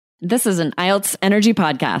This is an IELTS Energy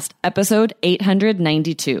Podcast, episode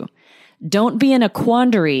 892. Don't be in a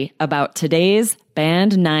quandary about today's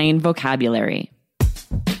Band 9 vocabulary.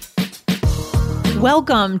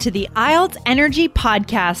 Welcome to the IELTS Energy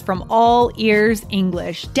Podcast from All Ears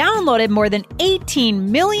English, downloaded more than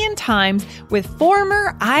 18 million times with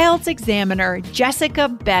former IELTS examiner Jessica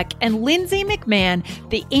Beck and Lindsay McMahon,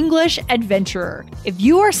 the English adventurer. If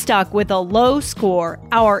you are stuck with a low score,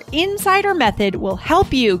 our insider method will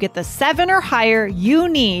help you get the 7 or higher you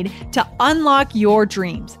need to unlock your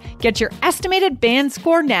dreams. Get your estimated band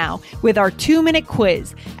score now with our 2-minute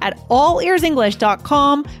quiz at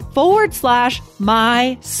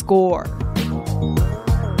allearsenglish.com/my score.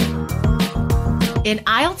 In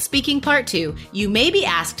IELTS Speaking Part 2, you may be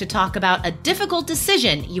asked to talk about a difficult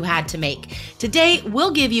decision you had to make. Today,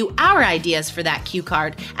 we'll give you our ideas for that cue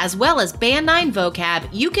card, as well as Band 9 vocab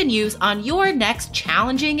you can use on your next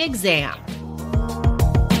challenging exam.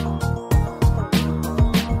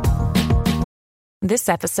 This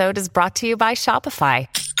episode is brought to you by Shopify.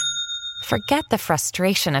 Forget the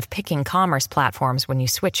frustration of picking commerce platforms when you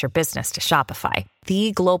switch your business to Shopify,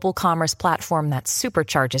 the global commerce platform that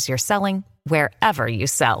supercharges your selling wherever you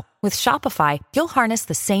sell. With Shopify, you'll harness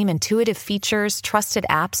the same intuitive features, trusted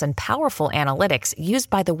apps, and powerful analytics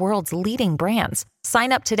used by the world's leading brands.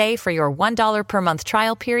 Sign up today for your $1 per month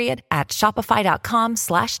trial period at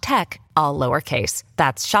shopify.com/tech, all lowercase.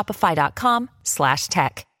 That's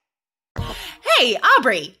shopify.com/tech. Hey,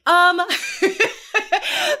 Aubrey, that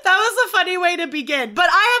was a funny way to begin, but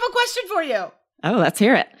I have a question for you. Oh, let's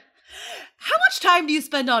hear it. How much time do you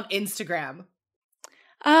spend on Instagram?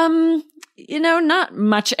 Not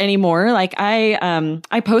much anymore. Like I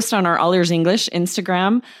post on our All Ears English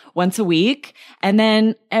Instagram once a week. And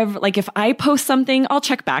then if I post something, I'll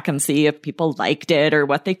check back and see if people liked it or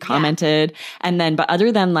what they commented. Yeah. But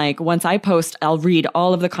other than once I post, I'll read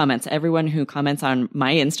all of the comments. Everyone who comments on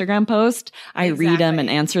my Instagram post, I read them and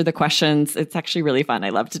answer the questions. It's actually really fun. I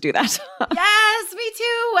love to do that. Yes, me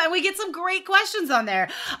too. And we get some great questions on there.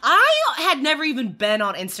 I had never even been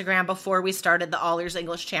on Instagram before we started the All Ears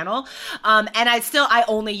English channel. And I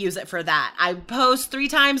only use it for that. I post 3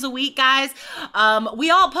 times a week, guys. We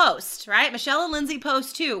all post, right? Michelle and Lindsay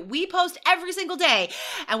post too. We post every single day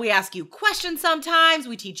and we ask you questions sometimes.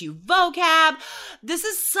 We teach you vocab. This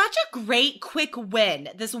is such a great quick win.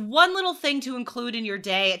 This one little thing to include in your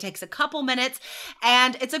day. It takes a couple minutes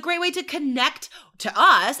and it's a great way to connect to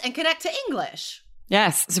us and connect to English.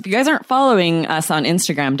 Yes. So if you guys aren't following us on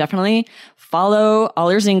Instagram, definitely follow All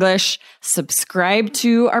Ears English, subscribe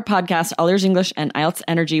to our podcast, All Ears English and IELTS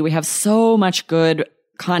Energy. We have so much good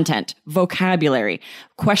content, vocabulary,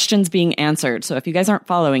 questions being answered. So if you guys aren't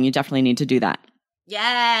following, you definitely need to do that.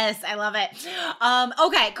 Yes, I love it.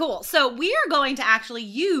 Okay, cool. So we are going to actually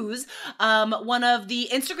use one of the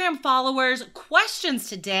Instagram followers' questions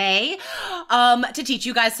today to teach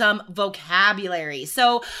you guys some vocabulary.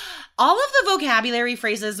 So all of the vocabulary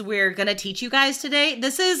phrases we're going to teach you guys today,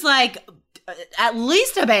 this is at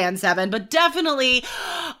least a Band 7, but definitely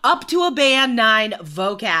up to a Band 9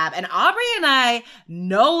 vocab. And Aubrey and I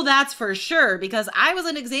know that's for sure because I was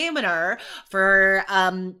an examiner for,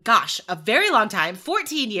 a very long time,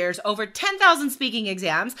 14 years, over 10,000 speaking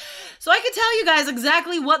exams. So I could tell you guys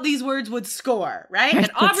exactly what these words would score, right?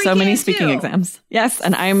 And Aubrey so many speaking exams. Yes,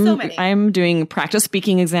 and I'm doing practice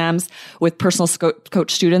speaking exams with personal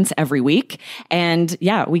coach students every week. And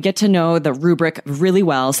yeah, we get to know the rubric really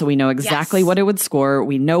well, so we know exactly what it would score.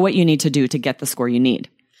 We know what you need to do to get the score you need.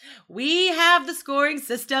 We have the scoring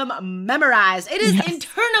system memorized. It is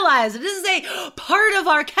internalized. It is a part of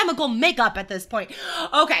our chemical makeup at this point.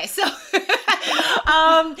 Okay, so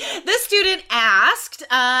this student asked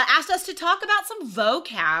us to talk about some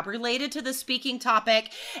vocab related to the speaking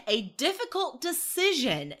topic, a difficult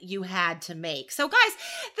decision you had to make. So guys,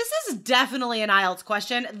 this is definitely an IELTS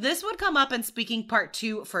question. This would come up in Speaking Part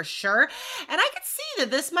 2 for sure. And I could see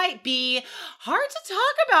that this might be hard to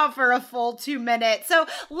talk about for a full 2 minutes. So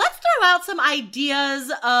let's throw out some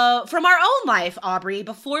ideas from our own life, Aubrey,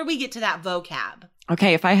 before we get to that vocab.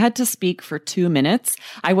 Okay, if I had to speak for 2 minutes,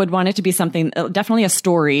 I would want it to be something, definitely a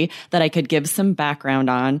story that I could give some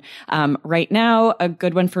background on. Right now, a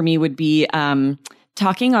good one for me would be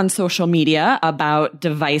talking on social media about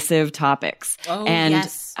divisive topics. Oh,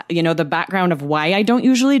 yes. the background of why I don't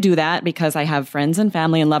usually do that, because I have friends and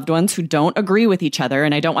family and loved ones who don't agree with each other,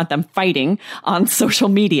 and I don't want them fighting on social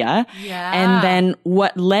media. Yeah. And then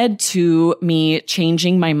what led to me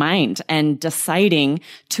changing my mind and deciding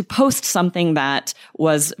to post something that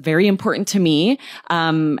was very important to me,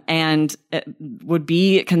 and it would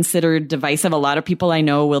be considered divisive. A lot of people I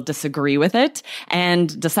know will disagree with it,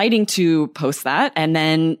 and deciding to post that, and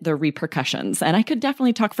then the repercussions. And I could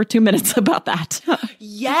definitely talk for 2 minutes about that.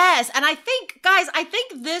 Yes. And I think, guys,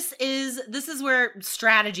 this is where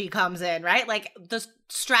strategy comes in, right? Like the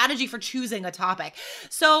strategy for choosing a topic.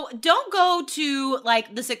 So don't go to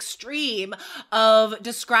like this extreme of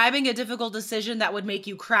describing a difficult decision that would make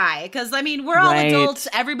you cry. Because I mean, we're all adults.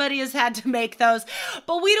 Everybody has had to make those,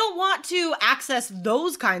 but we don't want to access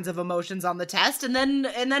those kinds of emotions on the test. And then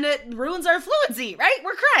it ruins our fluency, right?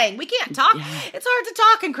 We're crying. We can't talk. Yeah. It's hard to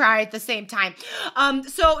talk and cry at the same time.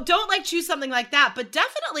 So don't like choose something like that, but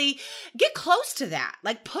definitely get close to that.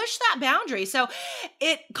 Like push that boundary. So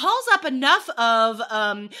it calls up enough of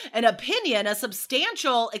an opinion, a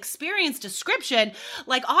substantial experience description,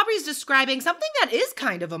 like Aubrey's describing something that is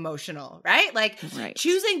kind of emotional, right? Like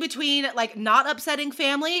choosing between like not upsetting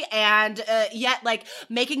family and yet like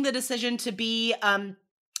making the decision to be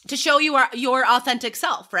to show your authentic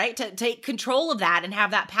self, right? To take control of that and have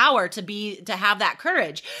that power to have that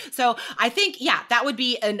courage. So I think, that would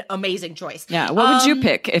be an amazing choice. Yeah. What would you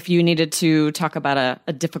pick if you needed to talk about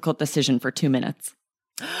a difficult decision for 2 minutes?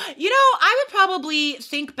 I would probably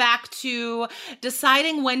think back to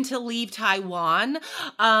deciding when to leave Taiwan.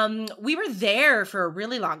 We were there for a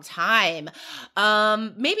really long time.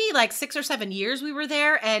 Maybe like 6 or 7 years we were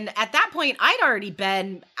there. And at that point, I'd already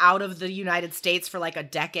been out of the United States for like a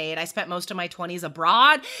decade. I spent most of my 20s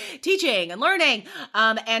abroad teaching and learning,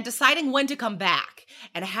 and deciding when to come back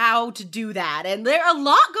and how to do that. And a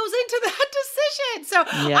lot goes into that decision. So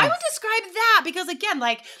I would describe that because, again,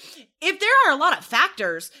 like, if there are a lot of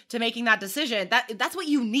factors to making that decision, that's what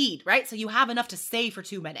you need, right? So you have enough to say for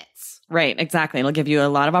 2 minutes. Right, exactly. It'll give you a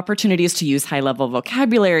lot of opportunities to use high-level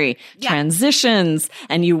vocabulary, transitions,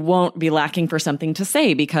 and you won't be lacking for something to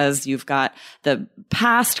say because you've got the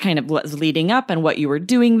past kind of what's leading up and what you were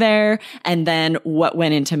doing there, and then what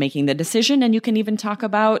went into making the decision. And you can even talk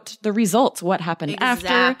about the results, what happened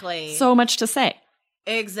after. So much to say.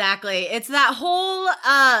 Exactly. It's that whole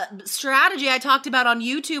strategy I talked about on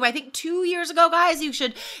YouTube, I think 2 years ago, guys. You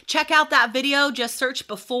should check out that video. Just search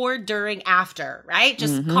before, during, after, right?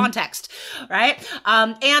 Just context, right?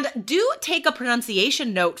 And do take a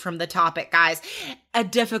pronunciation note from the topic, guys. A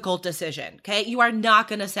difficult decision, okay? You are not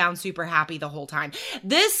going to sound super happy the whole time.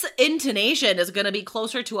 This intonation is going to be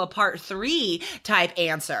closer to a part 3 type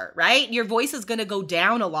answer, right? Your voice is going to go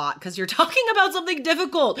down a lot because you're talking about something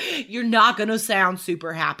difficult. You're not going to sound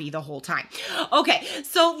super happy the whole time. Okay,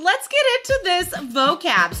 so let's get into this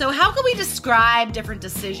vocab. So how can we describe different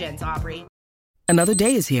decisions, Aubrey? Another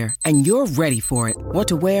day is here and you're ready for it. What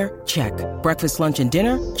to wear? Check. Breakfast, lunch, and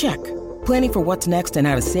dinner? Check. Planning for what's next and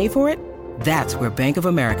how to save for it? That's where Bank of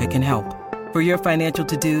America can help. For your financial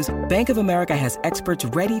to-dos, Bank of America has experts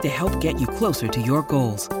ready to help get you closer to your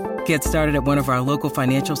goals. Get started at one of our local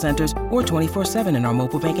financial centers or 24/7 in our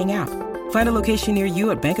mobile banking app. Find a location near you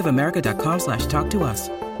at bankofamerica.com/talktous.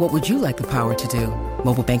 What would you like the power to do?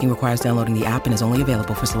 Mobile banking requires downloading the app and is only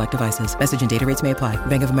available for select devices. Message and data rates may apply.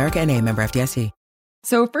 Bank of America NA, member FDIC.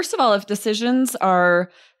 So first of all, if decisions are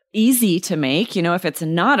easy to make, if it's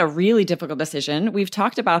not a really difficult decision, we've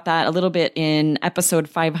talked about that a little bit in episode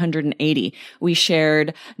 580. We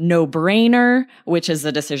shared no-brainer, which is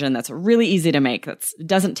a decision that's really easy to make. That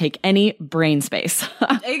doesn't take any brain space.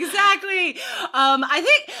 Exactly. I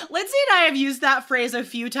think Lindsay and I have used that phrase a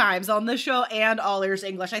few times on the show and All Ears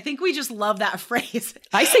English. I think we just love that phrase.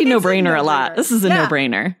 I say no-brainer a lot. This is a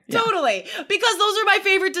no-brainer. Totally. Because those are my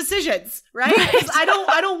favorite decisions, right? I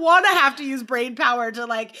don't want to have to use brain power to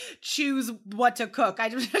like choose what to cook. I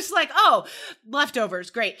just like, leftovers,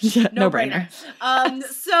 great. No brainer.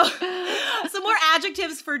 So some more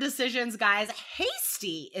adjectives for decisions, guys.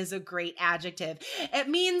 Hasty is a great adjective. It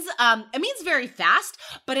means very fast,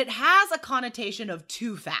 but it has a connotation of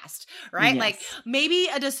too fast, right? Yes. Like maybe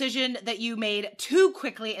a decision that you made too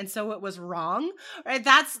quickly and so it was wrong, right?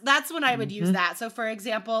 That's when I would use that. So for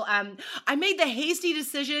example, I made the hasty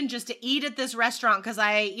decision just to eat at this restaurant because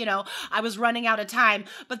I was running out of time,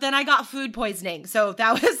 but then I got food poisoning. So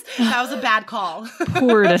that was a bad call.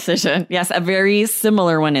 Poor decision. Yes. A very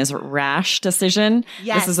similar one is rash decision.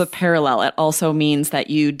 Yes. This is a parallel. It also means that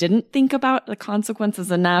you didn't think about the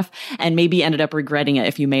consequences enough and maybe ended up regretting it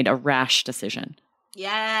if you made a rash decision.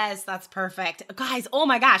 Yes, that's perfect. Guys, oh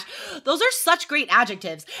my gosh, those are such great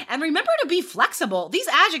adjectives. And remember to be flexible. These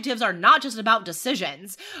adjectives are not just about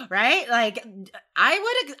decisions, right? Like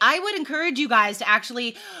I would encourage you guys to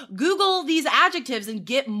actually Google these adjectives and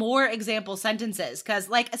get more example sentences, because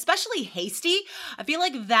like especially hasty, I feel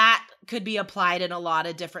like that could be applied in a lot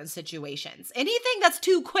of different situations. Anything that's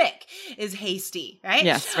too quick is hasty, right?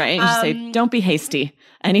 Yes, right. You say, don't be hasty.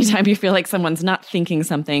 Anytime you feel like someone's not thinking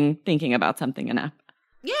about something enough.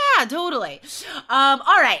 Yeah, totally. All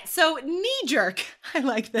right. So knee-jerk. I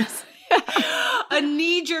like this. A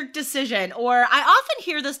knee-jerk decision, or I often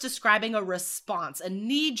hear this describing a response, a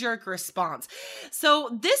knee-jerk response. So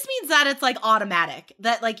this means that it's like automatic,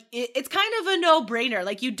 that like it's kind of a no-brainer.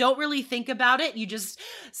 Like you don't really think about it. You just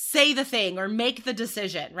say the thing or make the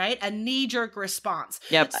decision, right? A knee-jerk response.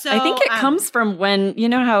 Yep. So, I think it comes from when, you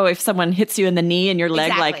know how if someone hits you in the knee and your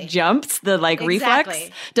leg like jumps, the like reflex?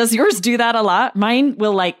 Does yours do that a lot? Mine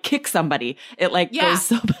will like kick somebody. It like goes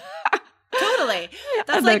so bad. Totally.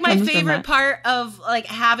 That's like my favorite part of like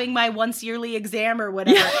having my once yearly exam or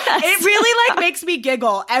whatever. Yes. It really like makes me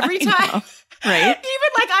giggle every time. Right? Even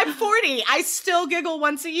like I'm 40, I still giggle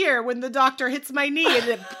once a year when the doctor hits my knee and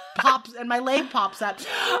it pops and my leg pops up.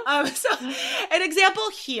 So an example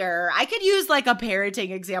here, I could use like a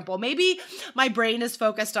parenting example. Maybe my brain is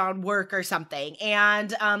focused on work or something,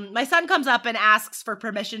 and my son comes up and asks for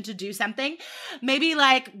permission to do something. Maybe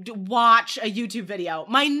like watch a YouTube video.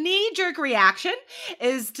 My knee-jerk reaction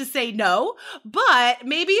is to say no, but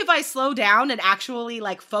maybe if I slow down and actually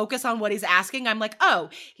like focus on what he's asking, I'm like,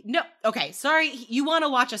 oh, no, okay, sorry, you want to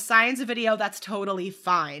watch a science video, that's totally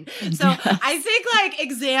fine. So I think like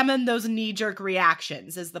examine those knee-jerk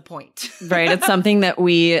reactions is the point. Right. It's something that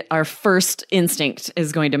our first instinct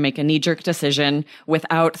is going to make a knee-jerk decision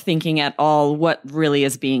without thinking at all what really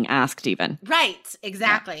is being asked even. Right.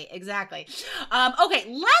 Exactly. Yeah. Exactly. Okay.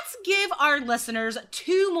 Let's give our listeners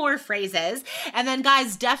 2 more phrases. And then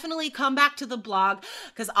guys, definitely come back to the blog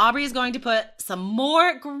because Aubrey is going to put some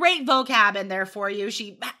more great vocab in there for you.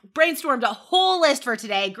 She brainstormed a whole list for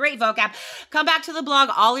today. Great vocab. Come back to the blog,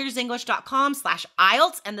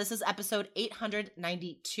 allearsenglish.com/IELTS. And this is episode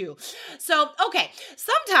 892. So, okay.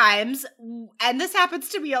 Sometimes, and this happens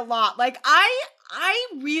to me a lot, like I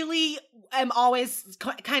really am always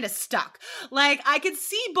kind of stuck. Like I can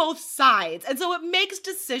see both sides. And so it makes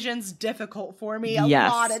decisions difficult for me a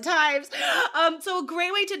lot of times. So a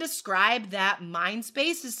great way to describe that mind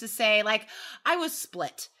space is to say like, I was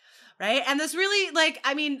split. Right. And this really like,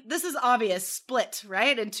 I mean, this is obvious, split,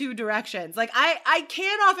 right? In 2 directions. Like I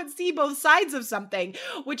can't often see both sides of something,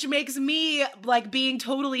 which makes me like being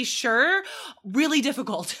totally sure really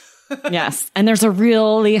difficult. Yes. And there's a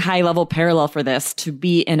really high level parallel for this, to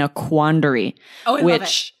be in a quandary. Oh, I love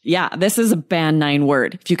it. Yeah, this is a band 9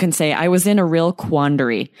 word. If you can say, I was in a real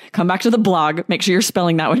quandary. Come back to the blog. Make sure you're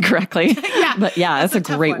spelling that one correctly. Yeah. But yeah, that's a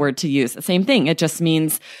great word to use. Same thing. It just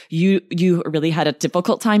means you really had a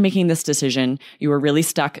difficult time making this decision. You were really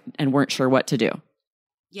stuck and weren't sure what to do.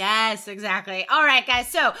 Yes, exactly. All right, guys.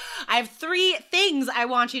 So I have 3 things I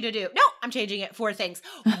want you to do. No, I'm changing it. 4 things.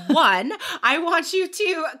 1, I want you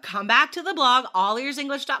to come back to the blog,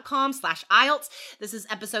 allearsenglish.com/IELTS. This is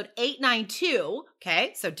episode 892.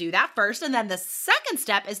 Okay, so do that first. And then the second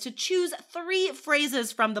step is to choose 3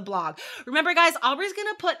 phrases from the blog. Remember, guys, Aubrey's going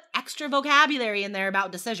to put extra vocabulary in there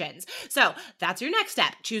about decisions. So that's your next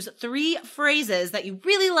step. Choose 3 phrases that you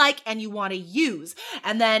really like and you want to use.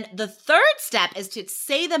 And then the third step is to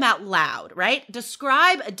say them out loud, right?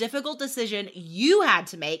 Describe a difficult decision you had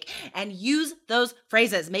to make and use those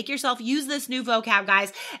phrases. Make yourself use this new vocab,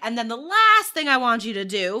 guys. And then the last thing I want you to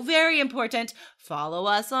do, very important, follow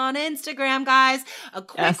us on Instagram, guys. A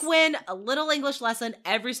quick win, a little English lesson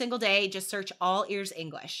every single day. Just search All Ears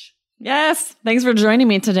English. Yes. Thanks for joining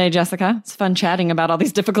me today, Jessica. It's fun chatting about all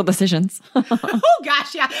these difficult decisions. Oh,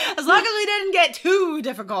 gosh, yeah. As long as we didn't get too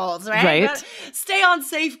difficult, right? Right. But stay on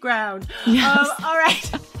safe ground. Yes. All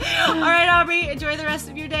right. All right, Aubrey. Enjoy the rest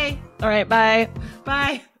of your day. All right. Bye.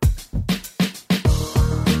 Bye.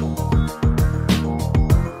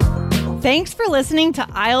 Thanks for listening to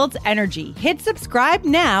IELTS Energy. Hit subscribe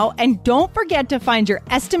now and don't forget to find your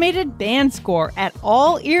estimated band score at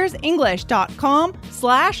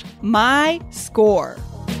allearsenglish.com/myscore.